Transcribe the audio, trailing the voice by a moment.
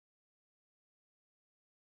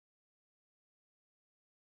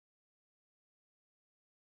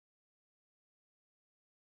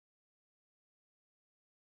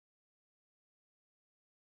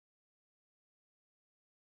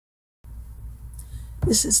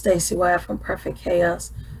This is Stacie Wyatt from Perfect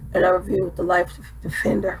Chaos, and I reviewed the Life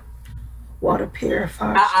Defender Water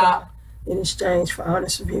Purifier in exchange for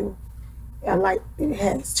honest review. I like it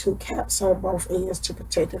has two caps on both ends to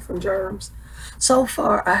protect it from germs. So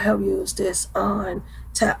far, I have used this on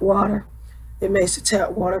tap water. It makes the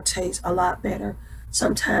tap water taste a lot better.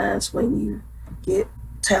 Sometimes when you get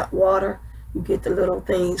tap water, you get the little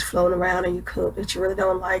things floating around in your cup that you really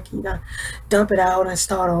don't like. You gotta dump it out and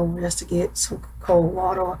start over just to get some cold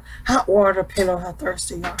water or hot water, depending on how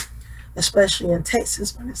thirsty you are. Especially in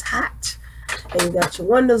Texas when it's hot and you got your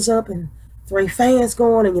windows up and 3 fans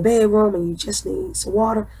going in your bedroom and you just need some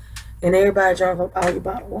water and everybody drank up all your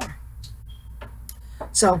bottled water.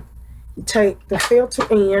 So you take the filter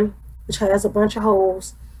in, which has a bunch of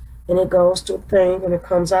holes, and it goes to the thing and it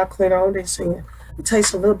comes out clear on this end. It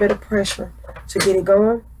takes a little bit of pressure to get it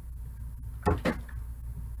going.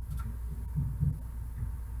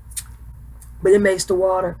 But it makes the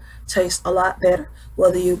water taste a lot better,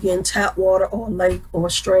 whether you're getting tap water or a lake or a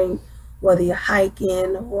stream, whether you're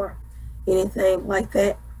hiking or anything like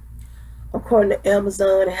that. According to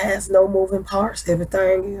Amazon, it has no moving parts.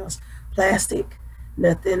 Everything is plastic,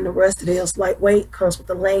 nothing. The rest of it is lightweight, comes with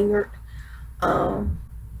a lanyard.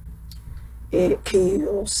 It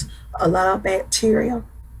kills a lot of bacteria,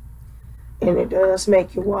 and it does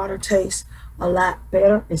make your water taste a lot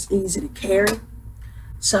better. It's easy to carry.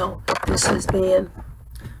 So this has been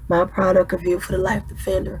my product review for the Life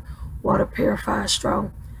Defender Water Purifier Straw.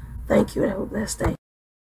 Thank you and have a blessed day.